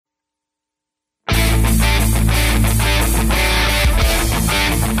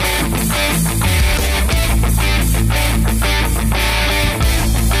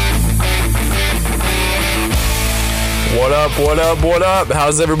up? What up? What up?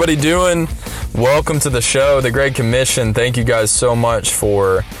 How's everybody doing? Welcome to the show, The Great Commission. Thank you guys so much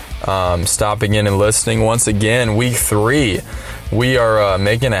for stopping in and listening. Once again, week 3. We are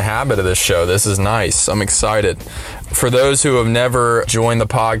making a habit of this show. This is nice. I'm excited. For those who have never joined the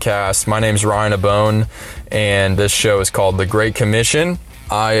podcast, my name's Ryan Abone, and this show is called The Great Commission.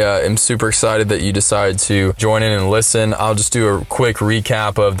 I am super excited that you decided to join in and listen. I'll just do a quick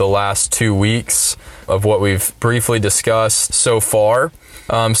recap of the last 2 weeks of what we've briefly discussed so far.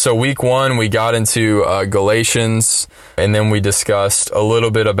 So week 1, we got into Galatians, and then we discussed a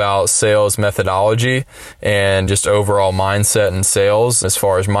little bit about sales methodology and just overall mindset in sales as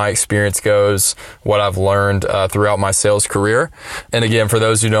far as my experience goes, what I've learned throughout my sales career. And again, for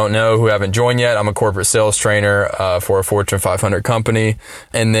those who don't know, who haven't joined yet, I'm a corporate sales trainer for a Fortune 500 company.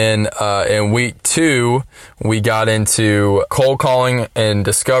 And then in week 2, we got into cold calling and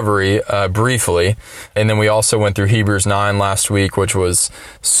discovery briefly. And then we also went through Hebrews 9 last week, which was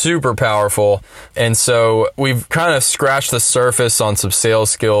super powerful. And so we've kind of scratched the surface on some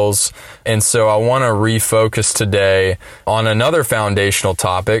sales skills. And so I want to refocus today on another foundational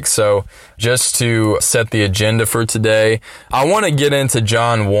topic. So just to set the agenda for today, I want to get into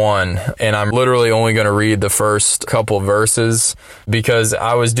John 1, and I'm literally only going to read the first couple verses because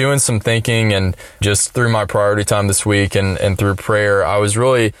I was doing some thinking, and just through my priority time this week and through prayer, I was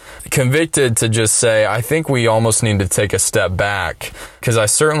really convicted to just say, I think we almost need to take a step back, because I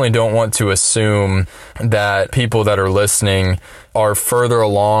certainly don't want to assume that people that are listening are further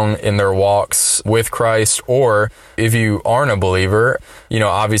along in their walks with Christ, or if you aren't a believer,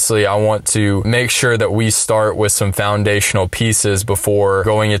 obviously I want to make sure that we start with some foundational pieces before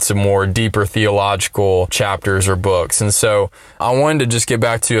going into more deeper theological chapters or books. And so I wanted to just get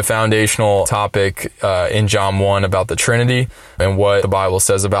back to a foundational topic in John 1 about the Trinity and what the Bible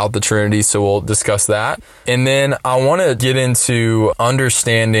says about the Trinity. So we'll discuss that. And then I want to get into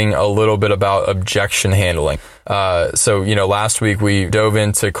understanding a little bit about objection handling. So last week we dove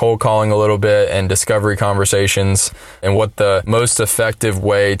into cold calling a little bit and discovery conversations and what the most effective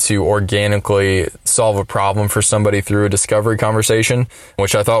way to organically solve a problem for somebody through a discovery conversation,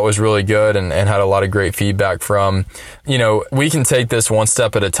 which I thought was really good and had a lot of great feedback from. We can take this one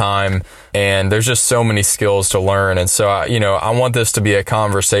step at a time, and there's just so many skills to learn. And so, I want this to be a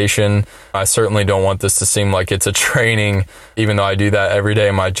conversation. I certainly don't want this to seem like it's a training, even though I do that every day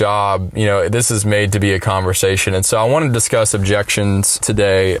in my job. This is made to be a conversation. And so I want to discuss objections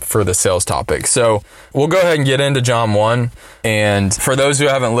today for the sales topic. So we'll go ahead and get into John 1. And for those who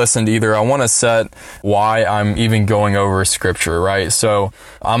haven't listened either, I want to set why I'm even going over scripture, right? So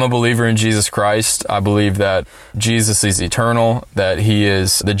I'm a believer in Jesus Christ. I believe that Jesus is eternal, that he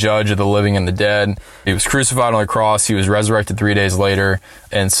is the judge of the living and the dead. He was crucified on the cross. He was resurrected 3 days later.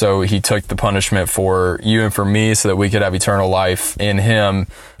 And so he took the punishment for you and for me so that we could have eternal life in him.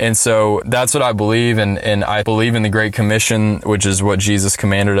 And so that's what I believe. And I believe in the Great Commission, which is what Jesus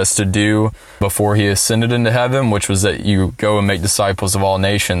commanded us to do before he ascended into heaven, which was that you go and make disciples of all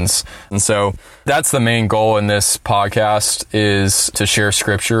nations. And so that's the main goal in this podcast, is to share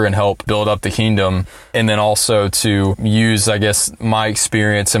scripture and help build up the kingdom. And then also to use, my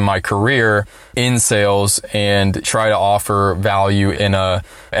experience in my career in sales and try to offer value in a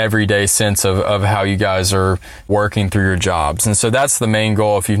everyday sense of how you guys are working through your jobs. And so that's the main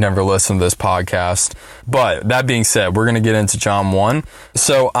goal if you've never listened to this podcast. But that being said, we're going to get into John 1.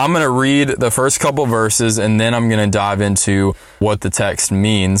 So I'm going to read the first couple verses, and then I'm going to dive into what the text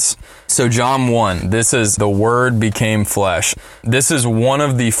means. So John 1, this is the Word became flesh. This is one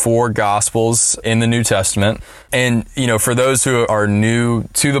of the 4 Gospels in the New Testament. And, for those who are new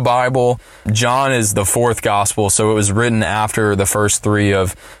to the Bible, John is the 4th Gospel. So it was written after the first 3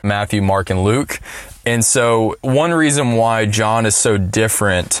 of Matthew, Mark, and Luke. And so one reason why John is so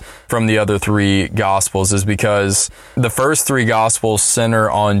different from the other 3 Gospels is because the first 3 Gospels center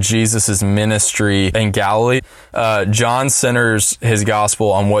on Jesus' ministry in Galilee. John centers his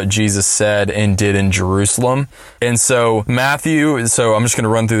Gospel on what Jesus said and did in Jerusalem. And so I'm just going to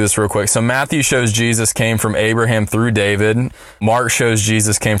run through this real quick. So Matthew shows Jesus came from Abraham through David. Mark shows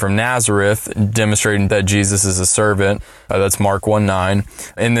Jesus came from Nazareth, demonstrating that Jesus is a servant. That's Mark 1:9.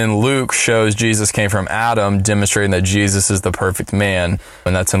 And then Luke shows Jesus came from Adam, demonstrating that Jesus is the perfect man.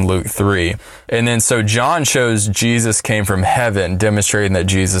 And that's in Luke 3. And then so John shows Jesus came from heaven, demonstrating that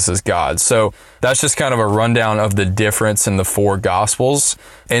Jesus is God. So that's just kind of a rundown of the difference in the 4 Gospels.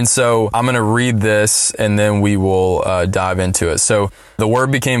 And so I'm going to read this and then we will dive into it. So the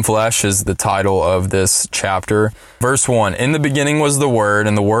Word became flesh is the title of this chapter. Verse 1, in the beginning was the Word,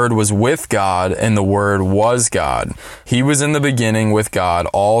 and the Word was with God, and the Word was God. He was in the beginning with God.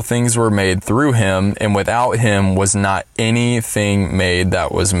 All things were made through him, him, and without him was not anything made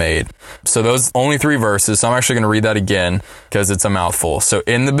that was made. So those only 3 verses. So I'm actually going to read that again because it's a mouthful. So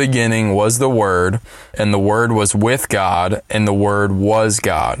in the beginning was the Word, and the Word was with God, and the Word was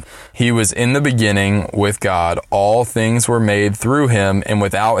God. He was in the beginning with God. All things were made through him, and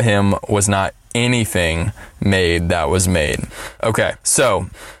without him was not anything made that was made. Okay, so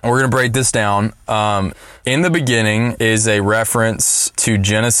we're going to break this down. In the beginning is a reference to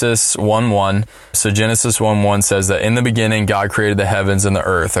Genesis 1:1. So Genesis 1:1 says that in the beginning God created the heavens and the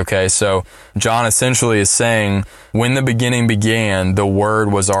earth. Okay, so John essentially is saying when the beginning began, the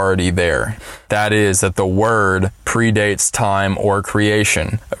Word was already there. That is, that the Word predates time or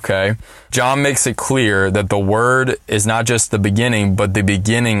creation. Okay, John makes it clear that the Word is not just the beginning, but the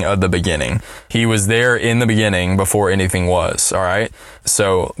beginning of the beginning. He was there in the beginning before anything was. All right,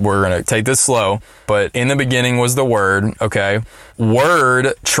 so we're going to take this slow, but in the beginning was the Word. Okay,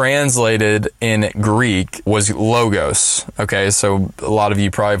 Word translated in Greek was logos. Okay, so a lot of you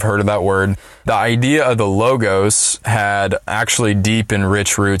probably have heard of that word. The idea of the logos had actually deep and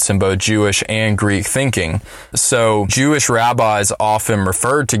rich roots in both Jewish and Greek thinking. So Jewish rabbis often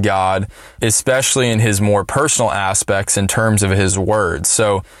referred to God, especially in his more personal aspects in terms of his words.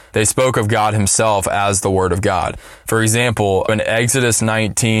 So they spoke of God himself as the Word of God. For example, in Exodus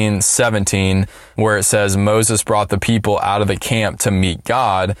 19:17, where it says Moses brought the people out of the camp to meet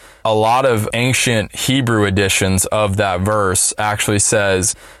God, a lot of ancient Hebrew editions of that verse actually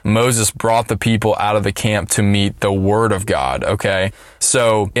says Moses brought the people out of the camp to meet the Word of God. Okay,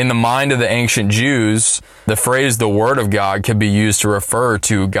 so in the mind of the ancient Jews, the phrase the Word of God could be used to refer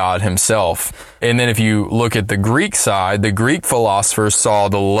to God himself. And then if you look at the Greek side, the Greek philosophers saw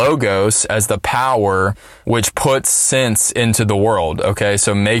the logos as the power which puts sense into the world. Okay,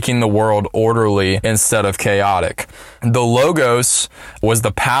 so making the world orderly instead of chaotic. The logos was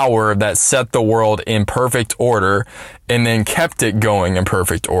the power that set the world in perfect order and then kept it going in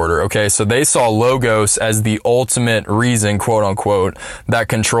perfect order. Okay, so they saw logos as the ultimate reason, quote unquote, that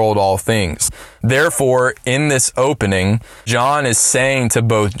controlled all things. Therefore, in this opening, John is saying to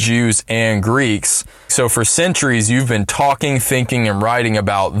both Jews and Greeks, so for centuries you've been talking, thinking, and writing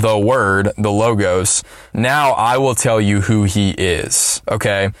about the Word, the logos. Now I will tell you who he is.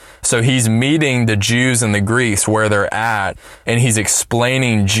 Okay, so he's meeting the Jews and the Greeks where they're at, and he's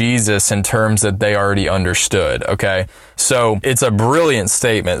explaining Jesus in terms that they already understood. Okay, so it's a brilliant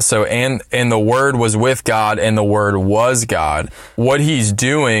statement. So and the Word was with God, and the Word was God. What he's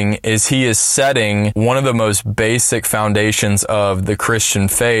doing is he is setting one of the most basic foundations of the Christian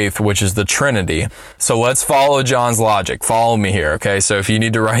faith, which is the Trinity. So let's follow John's logic. Follow me here. Okay, so if you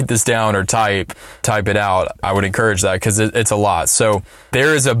need to write this down or type it out, I would encourage that because it's a lot. So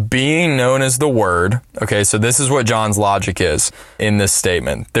there is a being known as the Word. Okay, so this is what John's logic is in this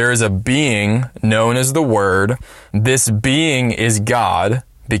statement. There is a being known as the Word. This being is God,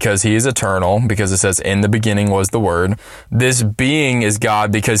 because he is eternal, because it says in the beginning was the Word. This being is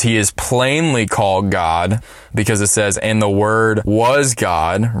God because he is plainly called God, because it says and the Word was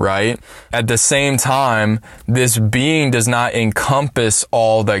God, right? At the same time, this being does not encompass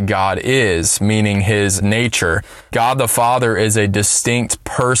all that God is, meaning his nature. God the Father is a distinct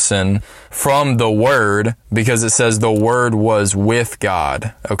person from the Word because it says the Word was with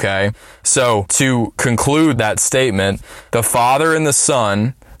God. Okay, so to conclude that statement, the Father and the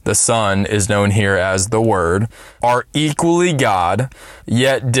Son is known here as the Word, are equally God,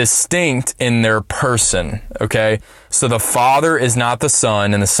 yet distinct in their person. Okay, so the Father is not the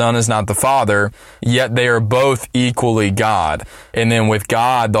Son and the Son is not the Father, yet they are both equally God. And then with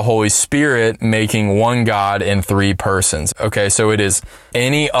God, the Holy Spirit making one God in 3 persons. Okay, so it is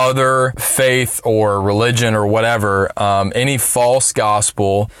any other faith or religion or whatever, any false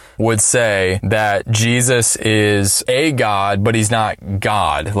gospel would say that Jesus is a God, but he's not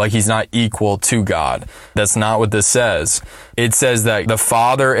God. Like he's not equal to God. That's not what this says. It says that the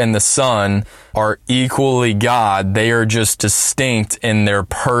Father and the Son are equally God. They are just distinct in their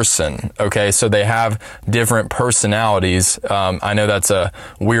person. Okay, so they have different personalities. I know that's a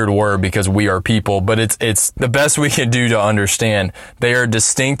weird word because we are people, but it's the best we can do to understand. They are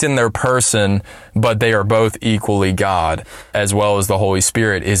distinct in their person, but they are both equally God, as well as the Holy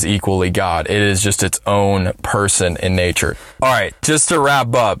Spirit is equally God. It is just its own person in nature. All right, just to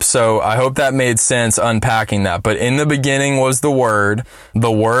wrap up. So I hope that made sense unpacking that. But in the beginning was the Word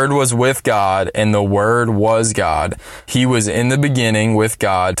was with God, and the Word was God. He was in the beginning with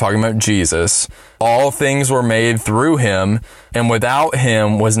God, talking about Jesus. all things were made through him, and without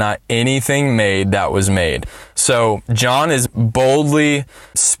him was not anything made that was made. So John is boldly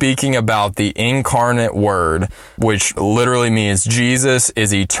speaking about the incarnate Word, which literally means Jesus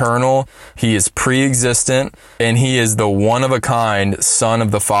is eternal, he is pre-existent, and he is the one-of-a-kind Son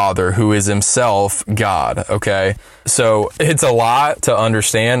of the Father who is himself God, okay? So it's a lot to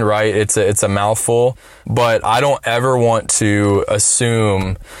understand, right? It's a mouthful, but I don't ever want to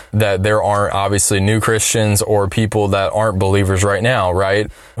assume that there aren't obviously new Christians or people that aren't believers right now, right?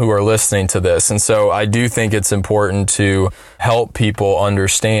 Who are listening to this. And so I do think it's important to help people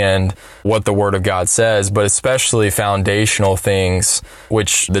understand what the Word of God says, but especially foundational things,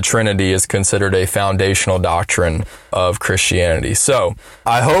 which the Trinity is considered a foundational doctrine of Christianity. So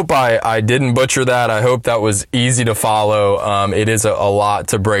I hope I didn't butcher that. I hope that was easy to follow. It is a lot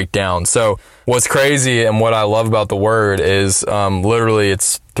to break down. So what's crazy and what I love about the Word is literally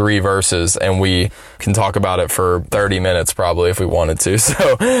it's 3 verses, and we can talk about it for 30 minutes probably if we wanted to.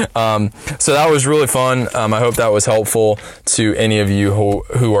 So that was really fun. I hope that was helpful to any of you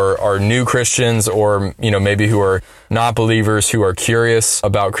who are new Christians, or maybe who are not believers, who are curious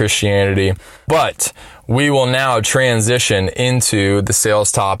about Christianity. But we will now transition into the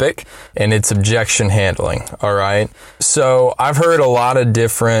sales topic, and it's objection handling. All right. So I've heard a lot of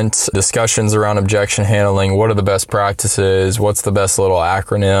different discussions around objection handling. What are the best practices? What's the best little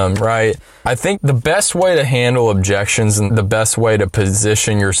acronym, right? I think the best way to handle objections and the best way to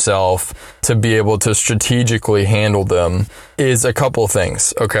position yourself to be able to strategically handle them is a couple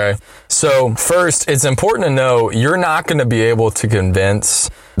things. Okay. So first, it's important to know you're not going to be able to convince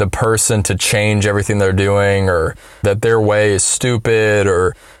the person to change everything they're doing, or that their way is stupid,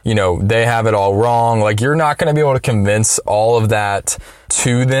 or, they have it all wrong. Like, you're not going to be able to convince all of that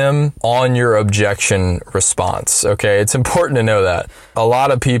to them on your objection response. Okay. It's important to know that. A lot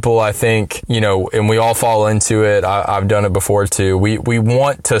of people, I think, and we all fall into it. I've done it before too. We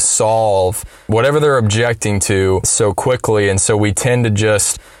want to solve whatever they're objecting to so quickly. And so we tend to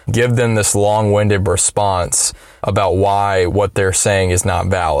just give them this long-winded response about why what they're saying is not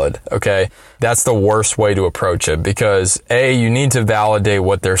valid. Okay. That's the worst way to approach it, because you need to validate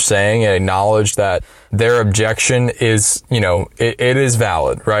what they're saying and acknowledge that their objection is, it is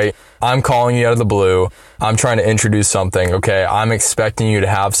valid, right? I'm calling you out of the blue. I'm trying to introduce something. Okay. I'm expecting you to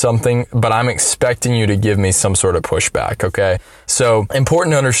have something, but I'm expecting you to give me some sort of pushback. Okay. So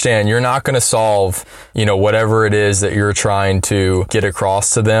important to understand, you're not going to solve, whatever it is that you're trying to get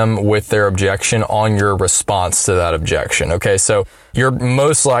across to them with their objection on your response to that objection. Okay. So you're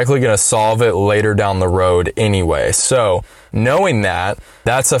most likely going to solve it later down the road anyway. So knowing that,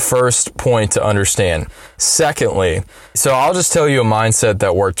 that's a first point to understand. Secondly, so I'll just tell you a mindset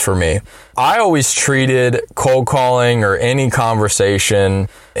that worked for me. I always treated cold calling or any conversation,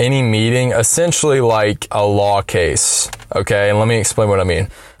 any meeting, essentially like a law case. Okay, and let me explain what I mean.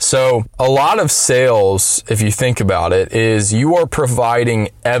 So a lot of sales, if you think about it, is you are providing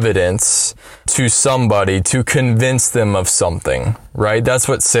evidence to somebody to convince them of something, right? That's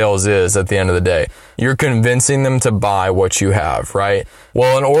what sales is at the end of the day. You're convincing them to buy what you have, right?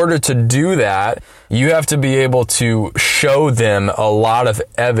 Well, in order to do that, you have to be able to show them a lot of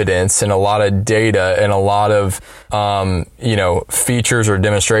evidence and a lot of data and a lot of, features or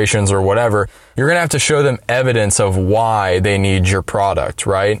demonstrations or whatever. You're going to have to show them evidence of why they need your product,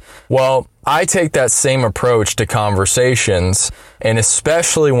 right? Well, I take that same approach to conversations, and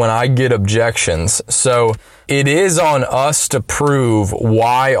especially when I get objections. So it is on us to prove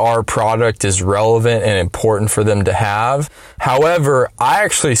why our product is relevant and important for them to have. However, I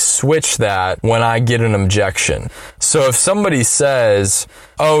actually switch that when I get an objection. So if somebody says,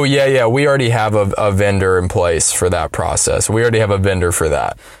 oh, yeah, we already have a vendor in place for that process. We already have a vendor for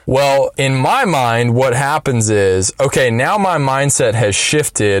that. Well, in my mind, what happens is, okay, now my mindset has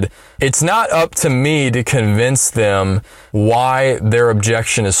shifted. It's not up to me to convince them why their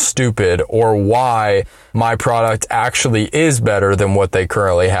objection is stupid or why my product actually is better than what they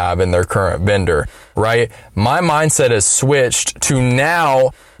currently have in their current vendor, right? My mindset has switched to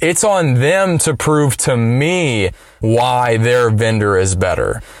now it's on them to prove to me why their vendor is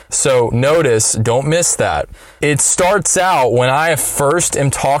better. So notice, don't miss that. It starts out when I first am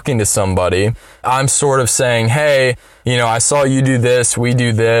talking to somebody, I'm sort of saying, hey, I saw you do this, we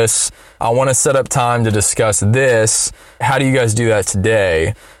do this. I want to set up time to discuss this. How do you guys do that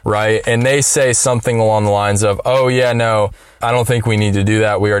today? Right? And they say something along the lines of, oh yeah, no, I don't think we need to do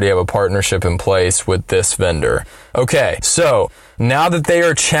that. We already have a partnership in place with this vendor. Okay. So Now that they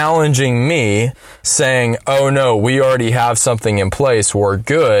are challenging me, saying, oh no, we already have something in place, we're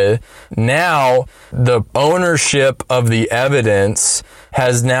good. Now the ownership of the evidence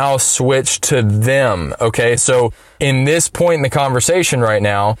has now switched to them. Okay, so in this point in the conversation right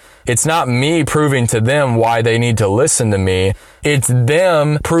now, it's not me proving to them why they need to listen to me. It's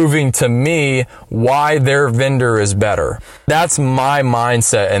them proving to me why their vendor is better. That's my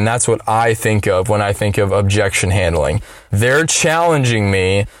mindset, and that's what I think of when I think of objection handling. They're challenging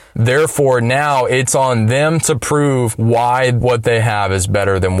me. Therefore, now it's on them to prove why what they have is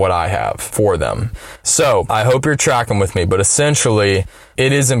better than what I have for them. So I hope you're tracking with me, but essentially,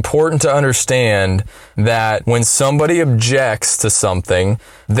 it is important to understand that when somebody objects to something,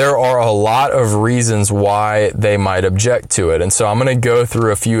 there are a lot of reasons why they might object to it. And so I'm going to go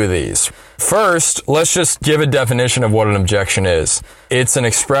through a few of these. First, let's just give a definition of what an objection is. It's an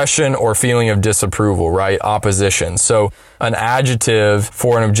expression or feeling of disapproval, right? Opposition. So an adjective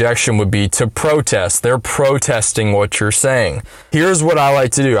for an objection would be to protest. They're protesting what you're saying. Here's what I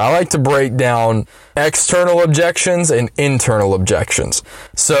like to do. I like to break down external objections and internal objections.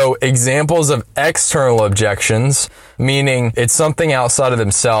 So examples of external objections, meaning it's something outside of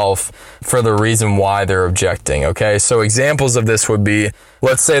themselves for the reason why they're objecting, okay? So examples of this would be,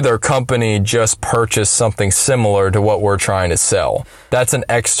 let's say their company just purchased something similar to what we're trying to sell. That's an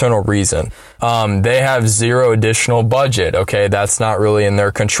external reason. They have zero additional budget, okay? That's not really in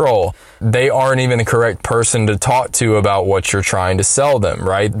their control. They aren't even the correct person to talk to about what you're trying to sell them,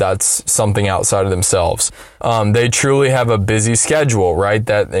 right? That's something outside of themselves. They truly have a busy schedule, right?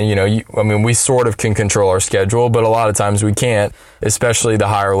 That, we sort of can control our schedule, but a lot of times we can't, especially the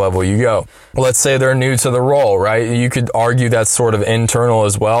higher level you go. Let's say they're new to the role, right? You could argue that's sort of internal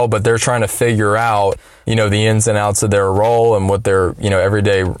as well, but they're trying to figure out, the ins and outs of their role and what their,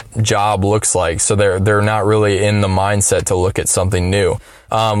 everyday job looks like. So they're not really in the mindset to look at something new.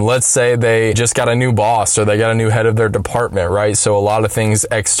 Let's say they just got a new boss or they got a new head of their department, right? So a lot of things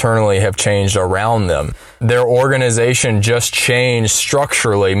externally have changed around them. Their organization just changed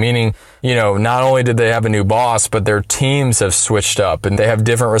structurally, meaning, not only did they have a new boss, but their teams have switched up and they have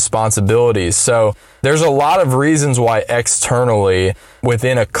different responsibilities. So there's a lot of reasons why externally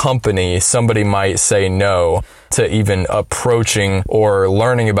within a company, somebody might say no to even approaching or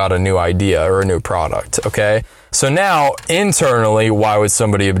learning about a new idea or a new product, okay? So now, internally, why would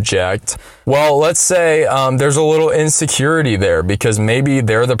somebody object? Well, let's say there's a little insecurity there because maybe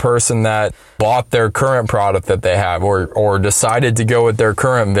they're the person that bought their current product that they have or decided to go with their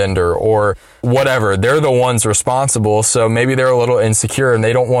current vendor or whatever. They're the ones responsible, so maybe they're a little insecure and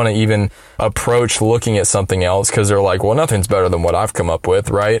they don't want to even approach looking at something else because they're like, well, nothing's better than what I've come up with,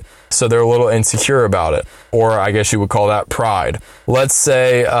 right? So they're a little insecure about it. Or I guess you would call that pride. Let's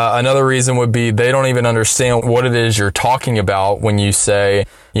say another reason would be they don't even understand what it is you're talking about when you say,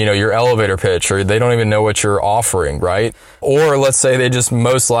 your elevator pitch, or they don't even know what you're offering, right? Or let's say they just,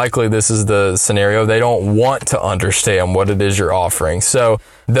 most likely this is the scenario, they don't want to understand what it is you're offering. So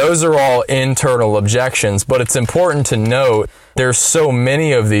those are all internal objections, but it's important to note there's so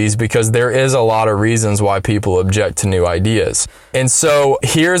many of these because there is a lot of reasons why people object to new ideas. And so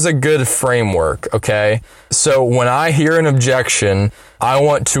here's a good framework, okay? So when I hear an objection, I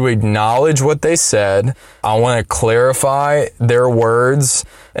want to acknowledge what they said. I want to clarify their words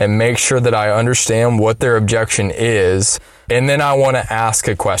and make sure that I understand what their objection is. And then I want to ask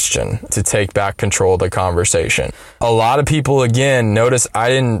a question to take back control of the conversation. A lot of people, again, notice I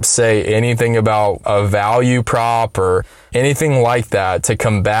didn't say anything about a value prop or anything like that to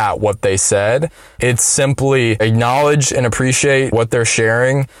combat what they said. It's simply acknowledge and appreciate what they're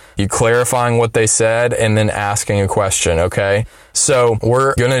sharing, you clarifying what they said, and then asking a question, okay? So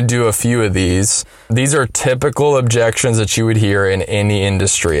we're going to do a few of these. These are typical objections that you would hear in any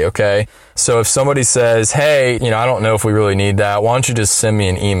industry, okay? So if somebody says, hey, I don't know if we really need that. Why don't you just send me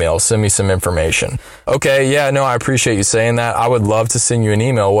an email? Send me some information. Okay, yeah, no, I appreciate you saying that. I would love to send you an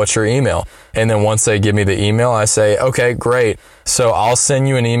email. What's your email? And then once they give me the email, I say, okay, great. So I'll send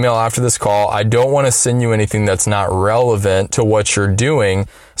you an email after this call. I don't want to send you anything that's not relevant to what you're doing.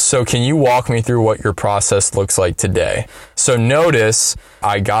 So can you walk me through what your process looks like today? So notice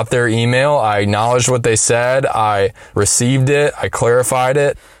I got their email. I acknowledged what they said. I received it. I clarified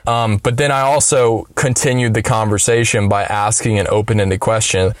it. But then I also continued the conversation by asking an open-ended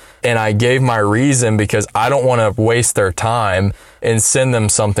question. And I gave my reason because I don't want to waste their time and send them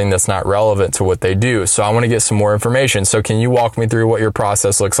something that's not relevant to what they do. So I want to get some more information. So can you walk me me through what your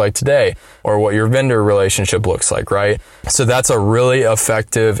process looks like today or what your vendor relationship looks like, right? So that's a really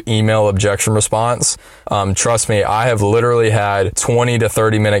effective email objection response. Trust me, I have literally had 20 to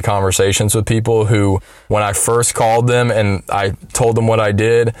 30 minute conversations with people who, when I first called them and I told them what I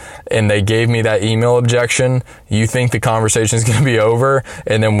did and they gave me that email objection, you think the conversation is going to be over,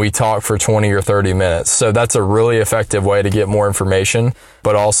 and then we talk for 20 or 30 minutes. So that's a really effective way to get more information,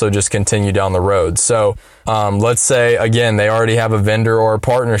 but also just continue down the road. So let's say, again, they already have a vendor or a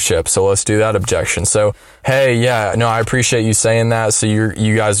partnership. So let's do that objection. So, hey, yeah, no, I appreciate you saying that. So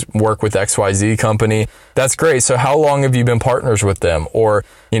you guys work with XYZ company. That's great. So how long have you been partners with them? Or,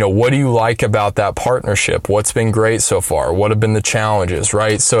 what do you like about that partnership? What's been great so far? What have been the challenges,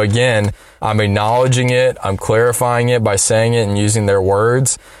 right? So again, I'm acknowledging it. I'm clarifying it by saying it and using their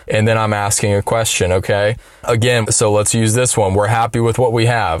words. And then I'm asking a question, okay? Again, so let's use this one. We're happy with what we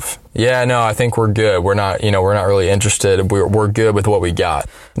have. Yeah, no, I think we're good. We're not really interested. We're good with what we got.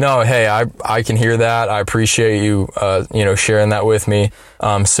 No, hey, I can hear that. I appreciate you, sharing that with me.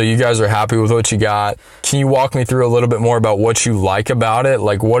 So you guys are happy with what you got. Can you walk me through a little bit more about what you like about it?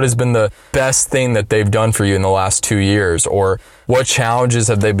 Like, what has been the best thing that they've done for you in the last 2 years? Or what challenges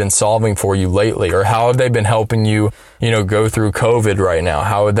have they been solving for you lately? Or how have they been helping you, go through COVID right now?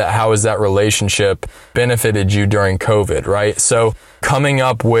 How has that relationship benefited you during COVID, right? So coming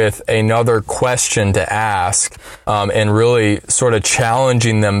up with another question to ask, and really sort of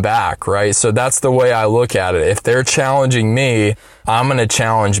challenging them back, right? So that's the way I look at it. If they're challenging me, I'm going to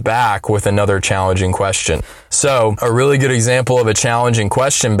challenge back with another challenging question. So a really good example of a challenging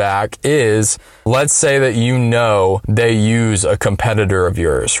question back is, let's say that they use a competitor of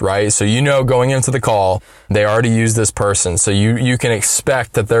yours, right? So going into the call, they already use this person. So you can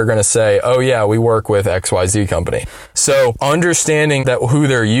expect that they're going to say, oh yeah, we work with XYZ company. So understanding that who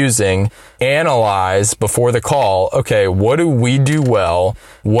they're using, analyze before the call, okay, what do we do well?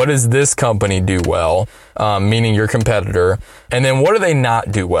 What does this company do well? Meaning your competitor. And then what do they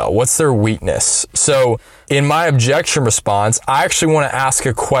not do well? What's their weakness? So in my objection response, I actually want to ask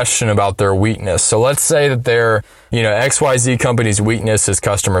a question about their weakness. So let's say that their, XYZ company's weakness is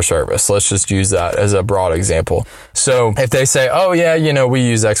customer service. Let's just use that as a broad example. So if they say, oh yeah, we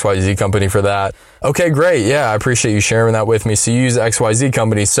use XYZ company for that. Okay, great. Yeah, I appreciate you sharing that with me. So you use XYZ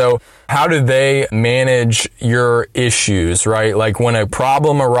company. So how do they manage your issues, right? Like when a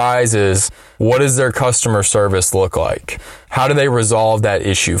problem arises, what does their customer service look like? How do they resolve that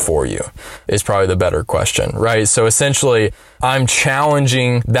issue for you is probably the better question, right? So essentially, I'm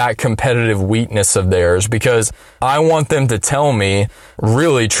challenging that competitive weakness of theirs because I want them to tell me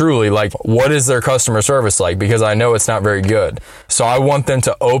really, truly, like, what is their customer service like? Because I know it's not very good. So I want them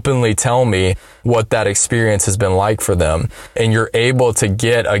to openly tell me what that experience has been like for them. And you're able to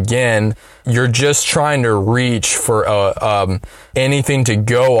get, again, you're just trying to reach for anything to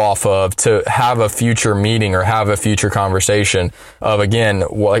go off of to have a future meeting or have a future conversation of, again,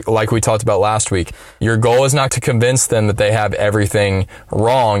 like we talked about last week. Your goal is not to convince them that they have everything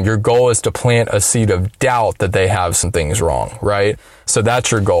wrong. Your goal is to plant a seed of doubt that they have some things wrong, right? So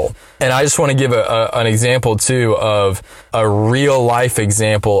that's your goal. And I just want to give an example too of a real life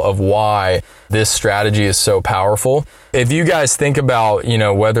example of why this strategy is so powerful. If you guys think about,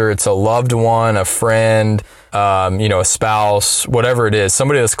 whether it's a loved one, a friend, a spouse, whatever it is,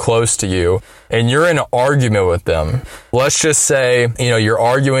 somebody that's close to you, and you're in an argument with them. Let's just say, you're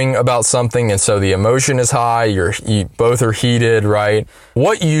arguing about something, and so the emotion is high, you both are heated, right?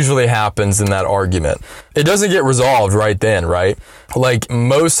 What usually happens in that argument? It doesn't get resolved right then, right? Like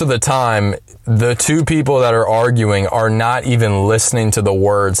most of the time, the two people that are arguing are not even listening to the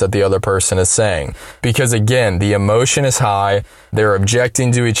words that the other person is saying. Because again, the emotion is high, they're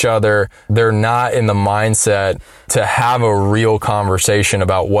objecting to each other, they're not in the mindset to have a real conversation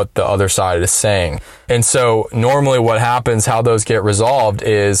about what the other side is saying. And so normally what happens, how those get resolved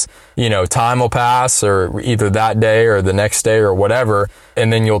is, time will pass or either that day or the next day or whatever.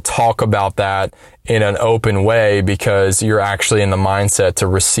 And then you'll talk about that in an open way because you're actually in the mindset to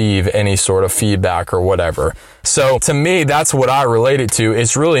receive any sort of feedback or whatever. So to me, that's what I relate it to.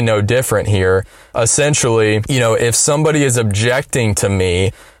 It's really no different here. Essentially, if somebody is objecting to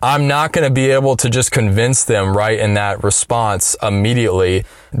me, I'm not going to be able to just convince them right in that response immediately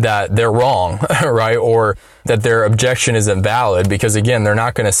that they're wrong, right? Or that their objection isn't valid because again, they're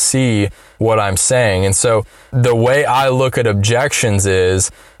not going to see what I'm saying. And so the way I look at objections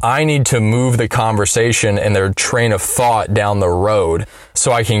is I need to move the conversation and their train of thought down the road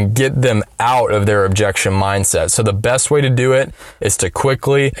so I can get them out of their objection mindset. So the best way to do it is to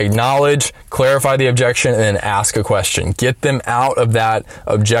quickly acknowledge, clarify the objection, and then ask a question. Get them out of that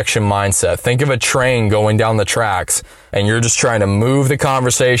objection mindset. Think of a train going down the tracks. and you're just trying to move the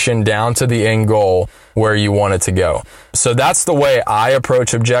conversation down to the end goal where you want it to go. So that's the way I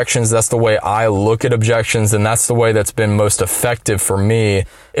approach objections. That's the way I look at objections. And that's the way that's been most effective for me,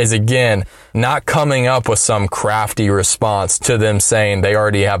 is again, not coming up with some crafty response to them saying they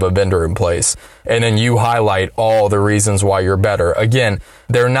already have a vendor in place. And then you highlight all the reasons why you're better. Again,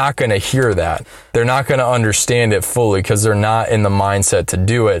 they're not going to hear that. They're not going to understand it fully because they're not in the mindset to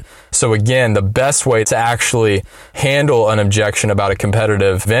do it. So again, the best way to actually handle an objection about a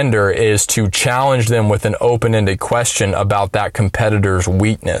competitive vendor is to challenge them with an open-ended question about that competitor's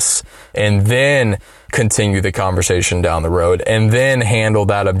weakness, and then continue the conversation down the road, and then handle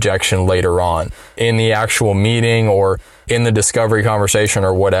that objection later on in the actual meeting or in the discovery conversation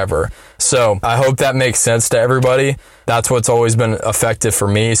or whatever. So I hope that makes sense to everybody. That's what's always been effective for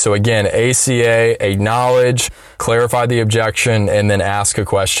me. So again, ACA, acknowledge, clarify the objection, and then ask a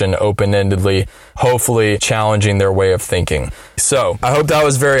question open-endedly, hopefully challenging their way of thinking. So I hope that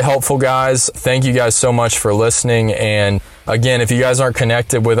was very helpful, guys. Thank you guys so much for listening. And again, if you guys aren't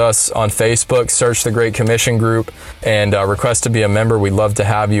connected with us on Facebook, search the Great Commission group and request to be a member. We'd love to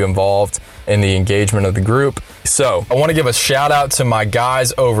have you involved in the engagement of the group. So I want to give a shout out to my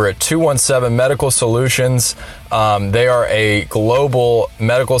guys over at 217 Medical Solutions. They are a global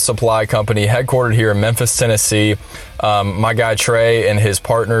medical supply company headquartered here in Memphis, Tennessee. My guy Trey and his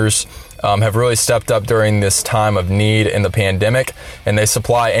partners have really stepped up during this time of need in the pandemic, and they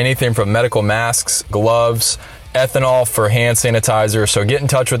supply anything from medical masks, gloves, ethanol for hand sanitizer. So get in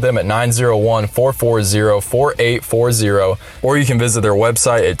touch with them at 901-440-4840, or you can visit their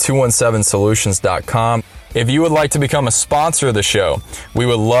website at 217solutions.com. If you would like to become a sponsor of the show, we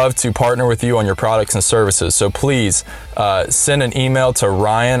would love to partner with you on your products and services. So please send an email to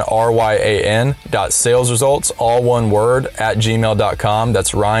Ryan, RYAN.salesresults, all one word, @gmail.com.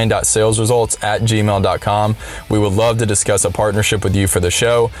 That's Ryan.salesresults@gmail.com. We would love to discuss a partnership with you for the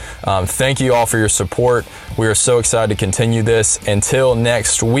show. Thank you all for your support. We are so excited to continue this. Until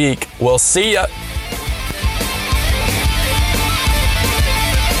next week, we'll see ya.